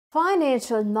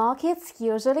Financial markets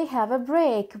usually have a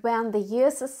break when the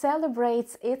US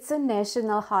celebrates its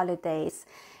national holidays.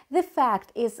 The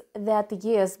fact is that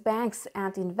US banks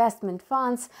and investment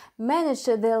funds manage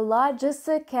the largest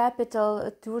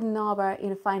capital turnover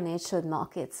in financial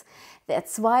markets.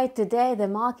 That's why today the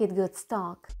market got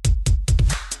stuck.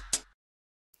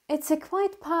 It's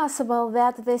quite possible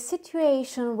that the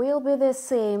situation will be the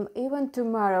same even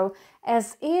tomorrow,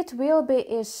 as it will be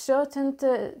a shortened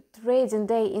trading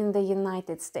day in the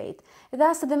United States.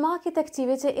 Thus, the market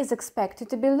activity is expected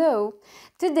to be low.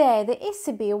 Today, the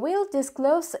ECB will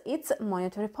disclose its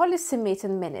monetary policy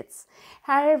meeting minutes.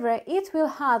 However, it will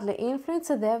hardly influence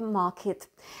the market.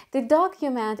 The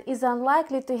document is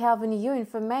unlikely to have new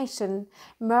information.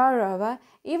 Moreover,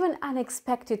 even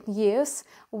unexpected news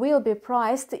will be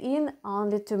priced in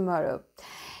only tomorrow.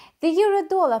 The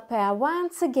euro-dollar pair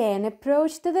once again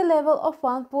approached the level of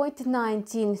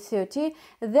 1.1930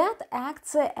 that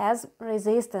acts as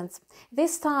resistance.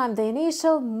 This time the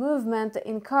initial movement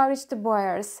encouraged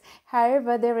buyers.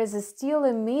 However, there is still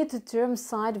a mid-term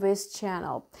sideways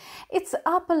channel. Its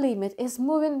upper limit is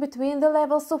moving between the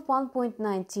levels of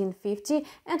 1.1950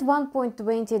 and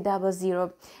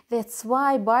 1.2000. That's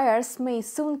why buyers may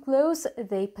soon close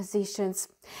their positions.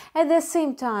 At the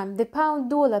same time, the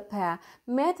pound-dollar pair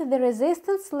met the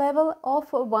resistance level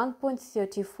of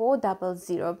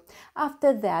 1.3400.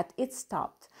 After that, it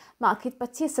stopped. Market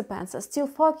participants are still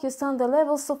focused on the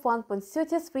levels of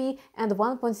 1.33 and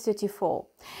 1.34.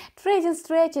 Trading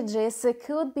strategies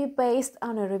could be based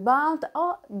on a rebound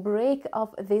or break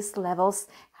of these levels.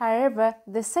 However,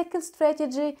 the second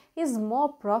strategy is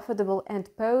more profitable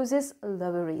and poses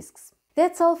lower risks.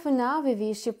 That's all for now. We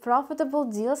wish you profitable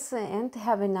deals and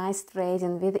have a nice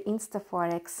trading with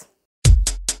InstaForex.